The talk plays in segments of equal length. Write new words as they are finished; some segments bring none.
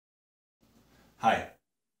Hi,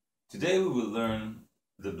 today we will learn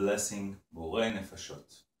the blessing Boreh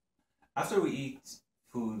Nefashot. After we eat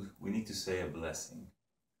food, we need to say a blessing.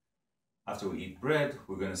 After we eat bread,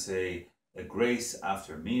 we're going to say a grace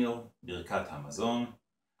after meal, birkat hamazon.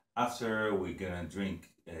 After we're going to drink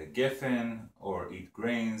gefen or eat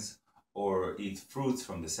grains or eat fruits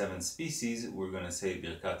from the 7 species, we're going to say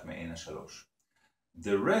birkat me'en hashalosh.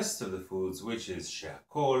 The rest of the foods, which is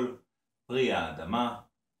she'akol, pri ha'adama,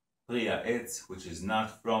 pri ha'etz, which is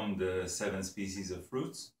not from the 7 species of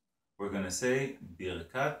fruits, we're going to say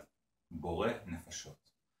birkat Boreh Nefashot.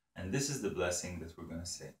 And this is the blessing that we're going to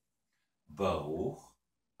say. Baruch,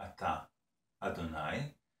 ata,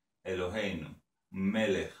 adonai, eloheinu,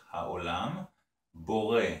 melech haolam,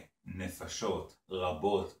 Boreh Nefashot,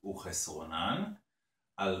 rabot וחסרונן,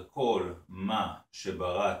 על כל מה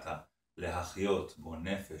שבראת להחיות בו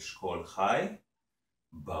nefesh כל chei,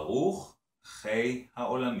 Baruch, chei,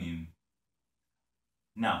 haolamim.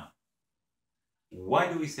 Now,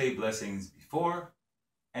 why do we say blessings before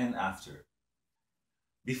and after?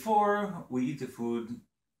 Before we eat the food,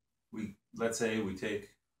 let's say we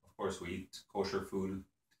eat kosher food.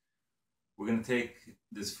 We're going to take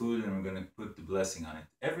this food and we're going to put the blessing on it.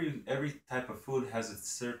 Every type of food has a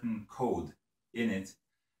certain code in it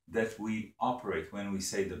that we operate when we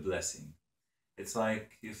say the blessing. It's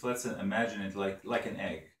like, let's imagine it like an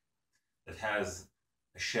egg that has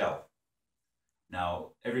a shell. Now,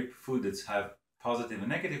 every food that's have positive and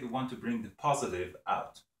negative, we want to bring the positive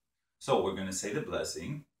out. So we're going to say the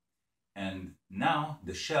blessing, and now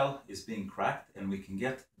the shell is being cracked and we can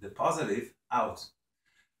get the positive out.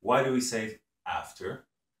 Why do we say it after?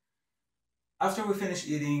 After we finish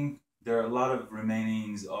eating, there are a lot of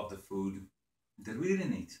remainings of the food that we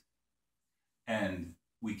didn't eat. And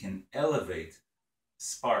we can elevate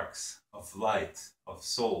sparks of light, of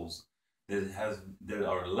souls that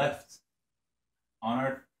are left on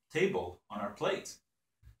our table, on our plate,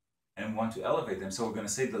 and want to elevate them. So we're going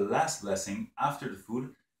to say the last blessing after the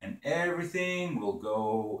food, and everything will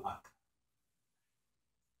go up.